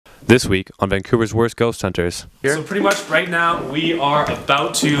This week on Vancouver's Worst Ghost Hunters. So pretty much right now we are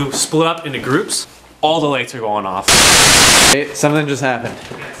about to split up into groups. All the lights are going off. Hey, something just happened.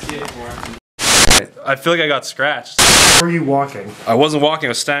 I feel like I got scratched. Where are you walking? I wasn't walking, I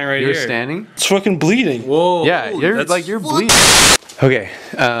was standing right You're here. standing? It's fucking bleeding. Whoa. Yeah, you're bleeding. Okay,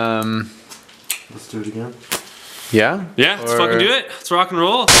 Let's do it again. yeah? Yeah, let's fucking do it. Let's rock and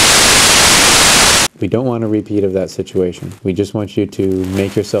roll. We don't want a repeat of that situation. We just want you to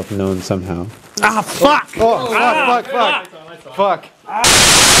make yourself known somehow. Ah, fuck! Fuck.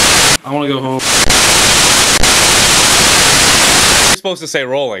 I want to go home. You're supposed to say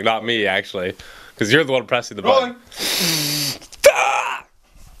rolling, not me, actually. Because you're the one pressing the button.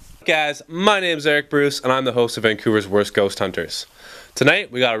 Guys, my name's Eric Bruce, and I'm the host of Vancouver's Worst Ghost Hunters.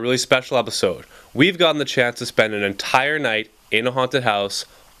 Tonight, we got a really special episode. We've gotten the chance to spend an entire night in a haunted house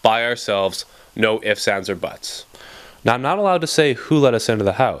by ourselves, no ifs, ands, or buts. Now, I'm not allowed to say who let us into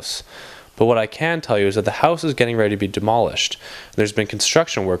the house, but what I can tell you is that the house is getting ready to be demolished. There's been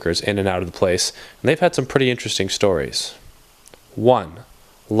construction workers in and out of the place, and they've had some pretty interesting stories. 1.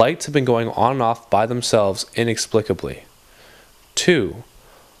 Lights have been going on and off by themselves inexplicably. 2.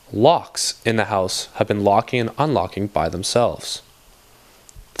 Locks in the house have been locking and unlocking by themselves.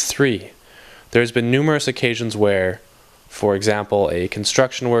 3. There's been numerous occasions where, for example, a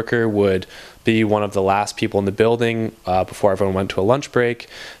construction worker would be one of the last people in the building before everyone went to a lunch break.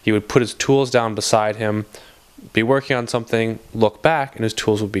 He would put his tools down beside him, be working on something, look back, and his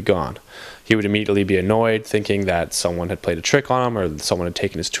tools would be gone. He would immediately be annoyed, thinking that someone had played a trick on him or that someone had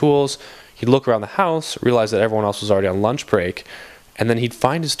taken his tools. He'd look around the house, realize that everyone else was already on lunch break, and then he'd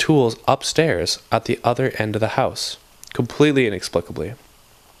find his tools upstairs at the other end of the house, completely inexplicably.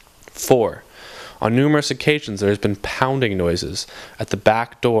 4. On numerous occasions, there has been pounding noises at the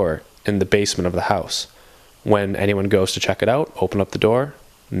back door in the basement of the house. When anyone goes to check it out, open up the door,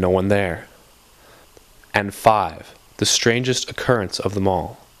 no one there. And 5, the strangest occurrence of them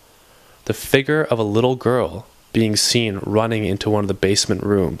all. The figure of a little girl being seen running into one of the basement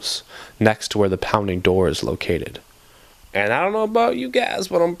rooms next to where the pounding door is located. And I don't know about you guys,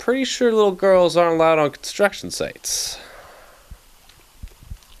 but I'm pretty sure little girls aren't allowed on construction sites.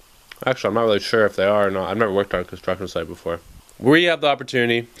 Actually, I'm not really sure if they are or not. I've never worked on a construction site before. We have the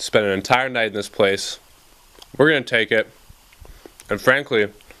opportunity to spend an entire night in this place. We're going to take it. And frankly,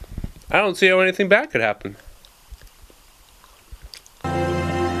 I don't see how anything bad could happen.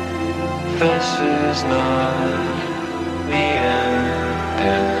 This is not the end.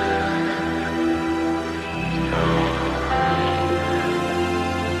 No.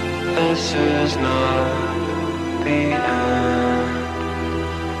 This is not the end.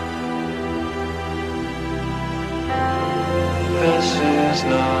 This is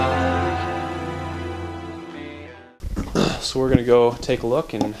not. So we're gonna go take a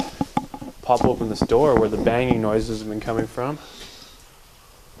look and pop open this door where the banging noises have been coming from.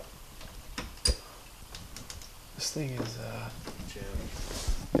 This thing is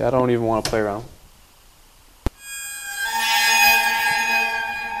yeah, I don't even want to play around.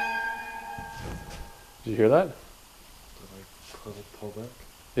 Did you hear that? Pull back.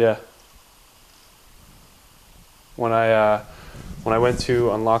 Yeah. When I went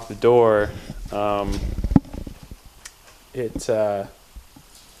to unlock the door,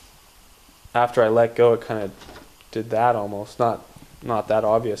 after I let go, it kind of did that almost. Not that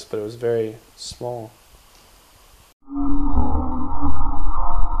obvious, but it was very small.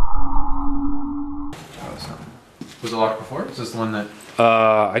 Was it locked before? Is this the one that...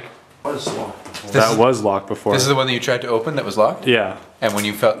 That was locked before. This is the one that you tried to open that was locked? Yeah. And when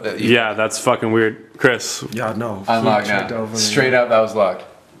you felt that you... Yeah, that's fucking weird. Chris, Yeah, no. Unlocked now. Straight out, that was locked.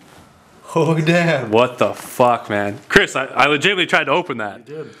 Oh, damn. what the fuck, man? Chris, I legitimately tried to open that.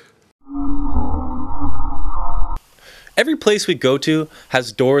 You did. Every place we go to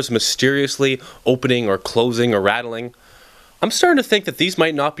has doors mysteriously opening or closing or rattling. I'm starting to think that these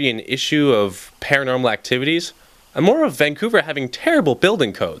might not be an issue of paranormal activities, and more of Vancouver having terrible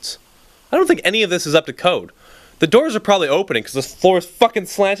building codes. I don't think any of this is up to code. The doors are probably opening because the floor is fucking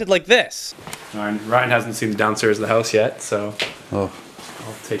slanted like this. Ryan hasn't seen the downstairs of the house yet, so Oh,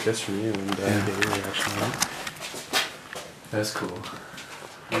 I'll take this from you and get your reaction on it. that's cool.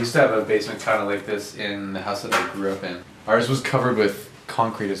 I used to have a basement kind of like this in the house that I grew up in. Ours was covered with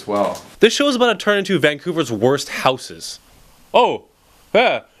concrete as well. This show is about to turn into Vancouver's worst houses. Oh,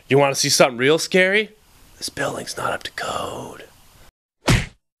 you want to see something real scary? This building's not up to code.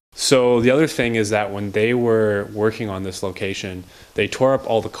 So the other thing is that when they were working on this location, they tore up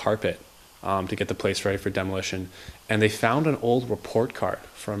all the carpet to get the place ready for demolition. And they found an old report card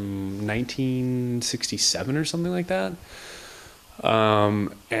from 1967 or something like that.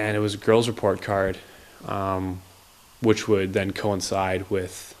 And it was a girl's report card, which would then coincide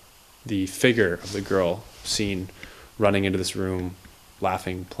with the figure of the girl seen running into this room,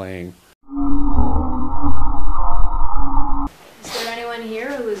 laughing, playing. Is there anyone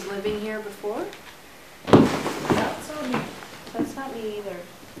here who was living here before? That's not me either.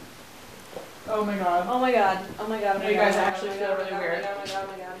 Oh my god. Oh my god. Oh my god. Oh my You god. guys Oh my actually god, feel oh my really god, weird. Oh my god.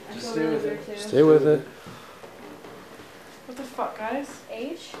 Oh my god. I Just feel stay really with weird it. too. Stay with it. What the fuck, guys?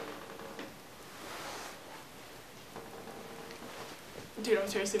 H? Dude, I'm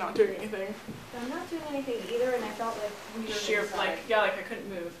seriously not doing anything. I'm not doing anything either, and I felt like weird Sheer, inside. like, yeah, like I couldn't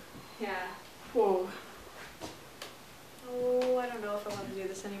move. Yeah. Whoa. Oh, I don't know if I want to do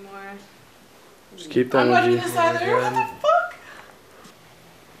this anymore. Just keep that I'm not energy. doing this either. What the fuck?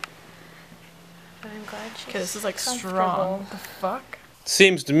 But I'm glad she's Okay, this is like comfortable. strong. The fuck?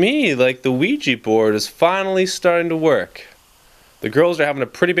 Seems to me like the Ouija board is finally starting to work. The girls are having a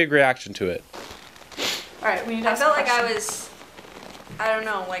pretty big reaction to it. Alright, we need to I ask felt a like I question. was, I don't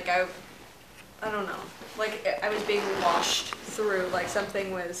know, like I don't know, like I was being washed through, like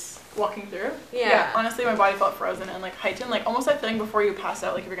something was. Walking through? Yeah. Honestly, my body felt frozen and like heightened. Like almost that feeling before you pass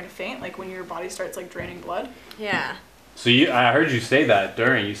out, like if you're gonna faint, like when your body starts like draining blood. Yeah. So I heard you say that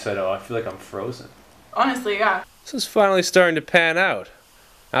during. You said, "Oh, I feel like I'm frozen." Honestly, yeah. This is finally starting to pan out.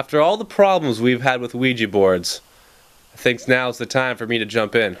 After all the problems we've had with Ouija boards, I think now's the time for me to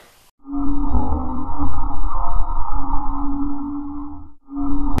jump in.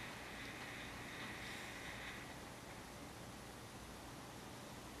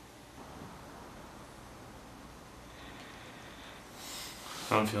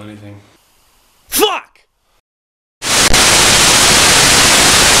 I don't feel anything. Fuck!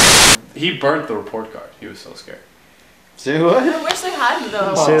 He burnt the report card. He was so scared. Say what? I wish they hadn't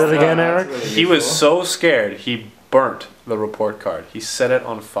though. Say that again, Eric. He was so scared. He burnt the report card. He set it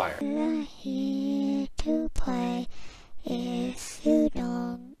on fire. Here to play. If you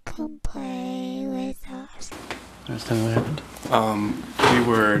don't come play with us. Last time what happened? We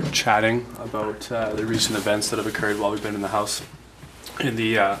were chatting about the recent events that have occurred while we've been in the house, in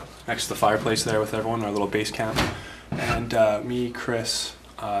the next to the fireplace there with everyone, our little base camp, and me, Chris,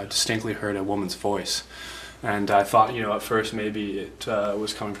 distinctly heard a woman's voice, and I thought, at first maybe it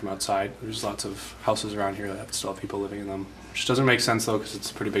was coming from outside. There's lots of houses around here that still have people living in them, which doesn't make sense though, because it's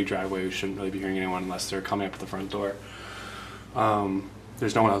a pretty big driveway. We shouldn't really be hearing anyone unless they're coming up to the front door.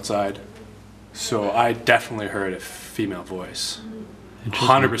 There's no one outside, so I definitely heard a female voice.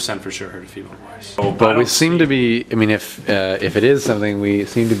 100% for sure heard a female voice. But we seem to be, I mean, if it is something, we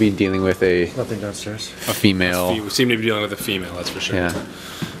seem to be dealing with a Nothing downstairs. female, We seem to be dealing with a female, that's for sure. yeah,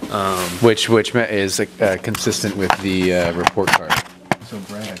 which is consistent with the report card. So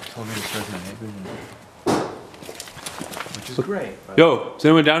Brad told me to start my neighbor. Which is great. But Yo, is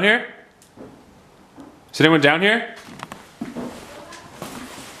anyone down here? Is anyone down here?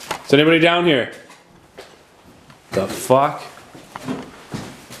 Is anybody down here? The fuck?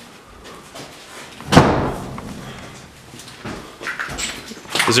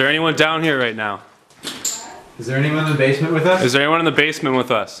 Is there anyone down here right now? is there anyone in the basement with us? Is there anyone in the basement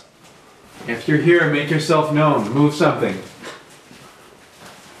with us? If you're here, make yourself known. Move something.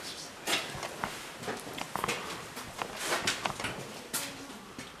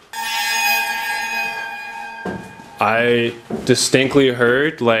 I distinctly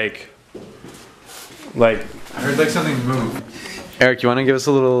heard like I heard like something move. Eric, you want to give us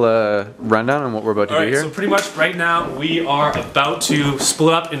a little rundown on what we're about to do Alright, here? so pretty much right now we are about to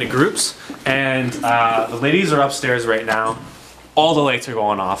split up into groups, and the ladies are upstairs right now. All the lights are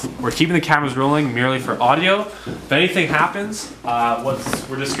going off. We're keeping the cameras rolling merely for audio. If anything happens,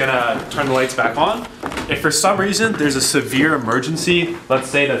 we're just gonna turn the lights back on. If for some reason there's a severe emergency, let's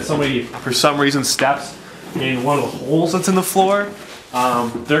say that somebody for some reason steps in one of the holes that's in the floor,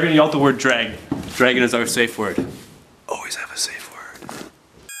 they're gonna yell out the word drag. Dragon is our safe word. Always have a safe word.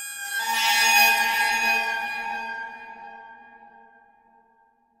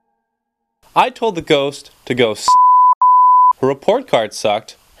 I told the ghost to go her report card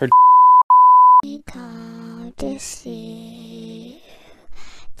sucked, her Come to see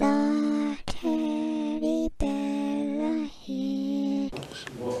the teddy bear here.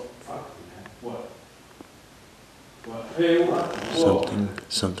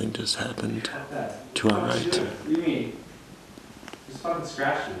 Something just happened to our right. What do you mean? Just fucking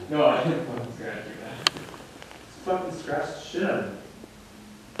scratched me. No, I didn't fucking scratch you, man. Just fucking scratched the shit out of me.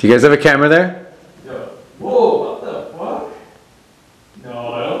 Do you guys have a camera there? Yo. Whoa, what the fuck?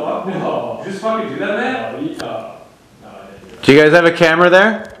 No, I don't. No. Did you just fucking do that, man? No, I didn't do Do you guys have a camera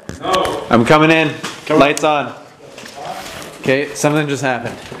there? it. No. I'm coming in. Lights on. Okay, something just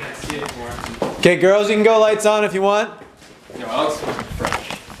happened. Okay, girls, you can go lights on if you want. Yo, Alex,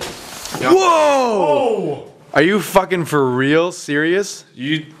 fresh. Whoa! Are you fucking for real? Serious?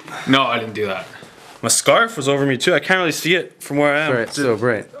 No, I didn't do that. My scarf was over me too. I can't really see it from where I am. Right, so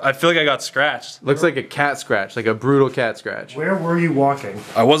bright. I feel like I got scratched. Looks like a cat scratch, like a brutal cat scratch. Where were you walking?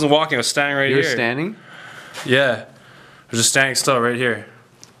 I wasn't walking. I was standing right You here. were standing? Yeah. I was just standing still right here.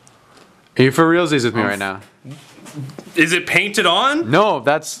 Are you for realsies with me right now? Is it painted on? No,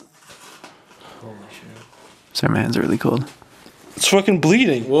 that's... Sorry, my hands are really cold. It's fucking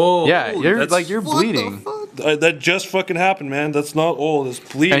bleeding. Whoa. Yeah, you're bleeding. That just fucking happened, man. That's not old. It's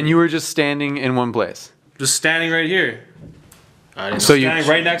bleeding. And you were just standing in one place. Just standing right here. So you Standing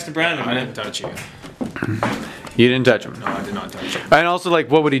right next to Brandon. I didn't touch you. You didn't touch him. No, I did not touch you. And also, like,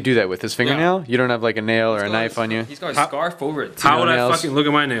 what would he do that with? His fingernail? You don't have like a nail or a knife on you? He's got a scarf over it. How would I nails? fucking look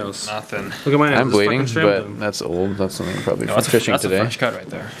at my nails? Nothing. Look at my nails. I'm Just bleeding, fucking trimmed but them. that's old. That's something probably No, from that's fishing that's today. a fresh cut right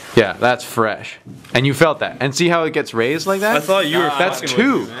there. Yeah, that's fresh. And you felt that. And see how it gets raised like that? I thought you were That's fucking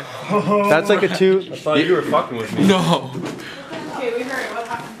two. with me, man. That's like a two. I thought you were fucking with me. No. Okay, we heard it. What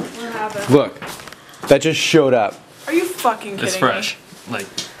happened? What happened? Look, that just showed up. Are you fucking kidding It's fresh. Like,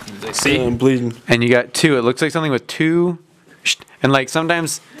 see? I'm bleeding. And you got two. It looks like something with two. And like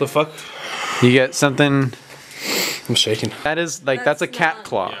sometimes The fuck? you get something. I'm shaking. That is like, that's a cat not-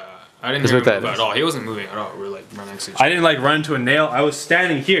 claw. I didn't Is hear what him that move is. at all. He wasn't moving at all. We were like right next to each other. I didn't like run into a nail. I was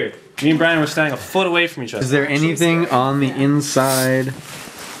standing here. Me and Brandon were standing a foot away from each other. Is there anything on the inside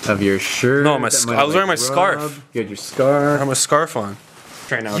of your shirt? No, my that sc- might I was have, wearing my like, scarf. rubbed? You had your I scarf. have my scarf on.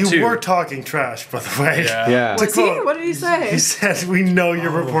 Right now, You too. were talking trash, by the way. Yeah. Was he? What did he say? He said, we know your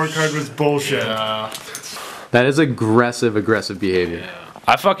report card was bullshit. That is aggressive behavior.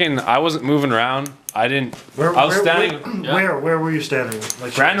 I wasn't moving around. I didn't. I was standing. Where were you standing?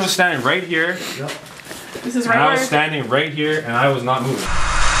 Like, Brandon was standing right here. Yep. This is And I right was where. standing right here, and I was not moving.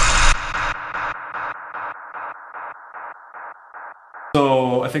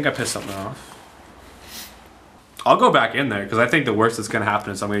 So I think I pissed something off. I'll go back in there because I think the worst that's gonna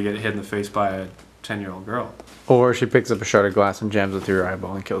happen is I'm gonna get hit in the face by a 10-year-old girl. Or she picks up a shard of glass and jams it through your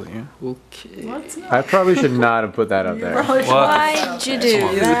eyeball and kills you. Okay. What's not? I probably should not have put that up there. Probably should Why'd you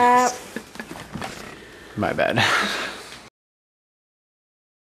do that? My bad.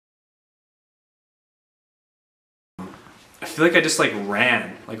 I feel like I just like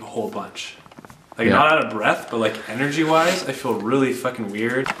ran like a whole bunch. Like Yeah. not out of breath, but like energy wise, I feel really fucking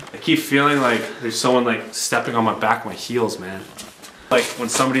weird. I keep feeling like there's someone like stepping on my back, my heels, man. Like when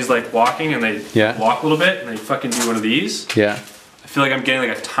somebody's like walking and they Yeah. walk a little bit and they fucking do one of these. Yeah. I feel like I'm getting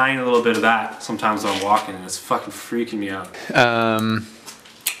like a tiny little bit of that sometimes when I'm walking, and it's fucking freaking me out.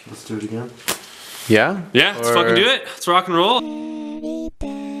 Let's do it again. Yeah? Yeah, let's fucking do it. Let's rock and roll. Teddy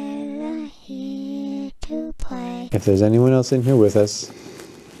bear here to play. If there's anyone else in here with us,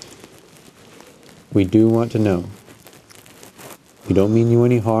 we do want to know. We don't mean you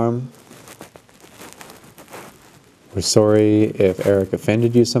any harm. We're sorry if Eric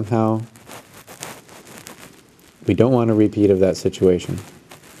offended you somehow. We don't want a repeat of that situation.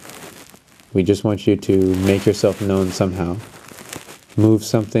 We just want you to make yourself known somehow. Move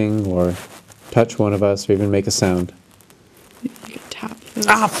something or touch one of us or even make a sound. Tap.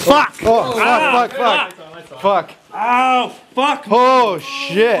 Ah, fuck! Oh, fuck! Ow! Fuck! Oh,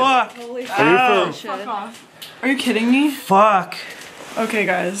 shit! Fuck! Holy Ow! fuck off. Are you kidding me? Fuck! Okay,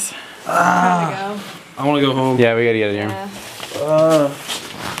 guys. Gotta go. I want to go home. Yeah, we gotta get out of here.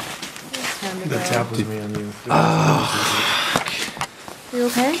 Time to The go. tap was me on you. You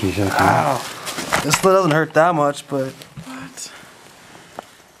okay? This still doesn't hurt that much, but What?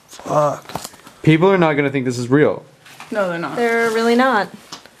 fuck. People are not gonna think this is real. No, they're not. They're really not.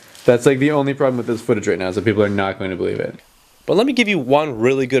 That's like the only problem with this footage right now is that people are not going to believe it. But let me give you one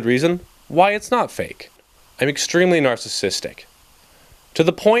really good reason why it's not fake. I'm extremely narcissistic. To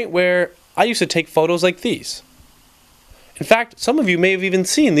the point where I used to take photos like these. In fact, some of you may have even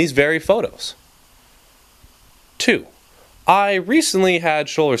seen these very photos. 2. I recently had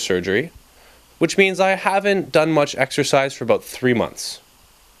shoulder surgery, which means I haven't done much exercise for about 3 months.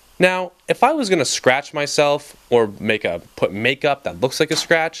 Now, if I was going to scratch myself or put makeup that looks like a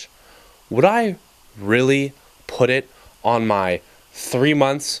scratch, would I really put it on my 3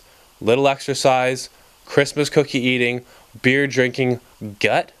 months, little exercise, Christmas cookie eating, beer drinking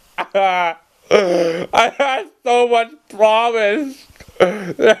gut? I had so much promise.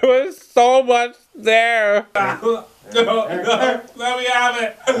 There was so much there. No, let me have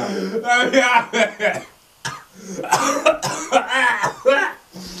it. Let me have it.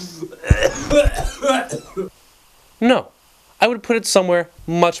 No, I would put it somewhere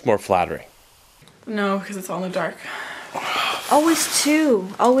much more flattering. No, because it's all in the dark. Always two.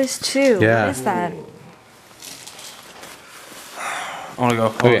 Always two. Yeah. What is that? I want to go.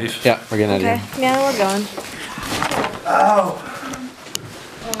 Okay. Yeah, we're getting out of Okay. here. Yeah, we're going. Oh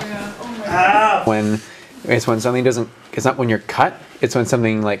yeah. Oh my god. When it's when something doesn't. It's not when you're cut. It's when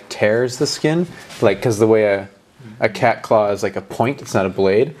something like tears the skin, like because the way a cat claw is like a point. It's not a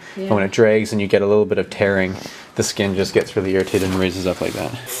blade. Yeah. And when it drags and you get a little bit of tearing, the skin just gets really irritated and raises up like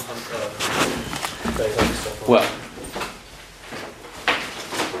that. Well,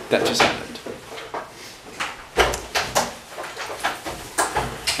 that just happened.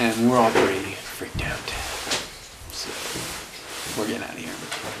 And we're all pretty freaked out. So, we're getting out of here.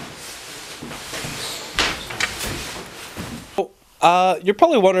 You're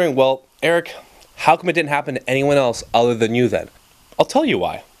probably wondering, well, Eric, how come it didn't happen to anyone else other than you then? I'll tell you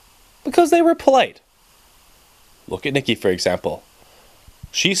why. Because they were polite. Look at Nikki, for example.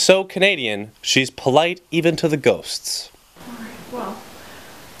 She's so Canadian, she's polite even to the ghosts. Alright, well,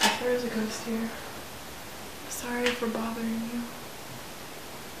 if there is a ghost here, sorry for bothering you.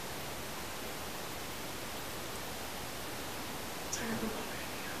 Sorry for bothering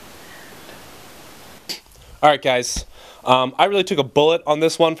you. Alright, guys. I really took a bullet on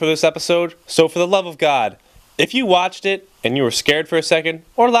this one for this episode, so for the love of God, if you watched it and you were scared for a second,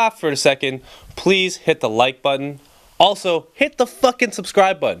 or laughed for a second, please hit the like button. Also, hit the fucking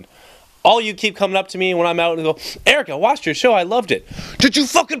subscribe button. All you keep coming up to me when I'm out and go, Eric, I watched your show, I loved it. Did you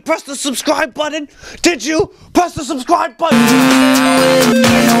fucking press the subscribe button? Did you press the subscribe button?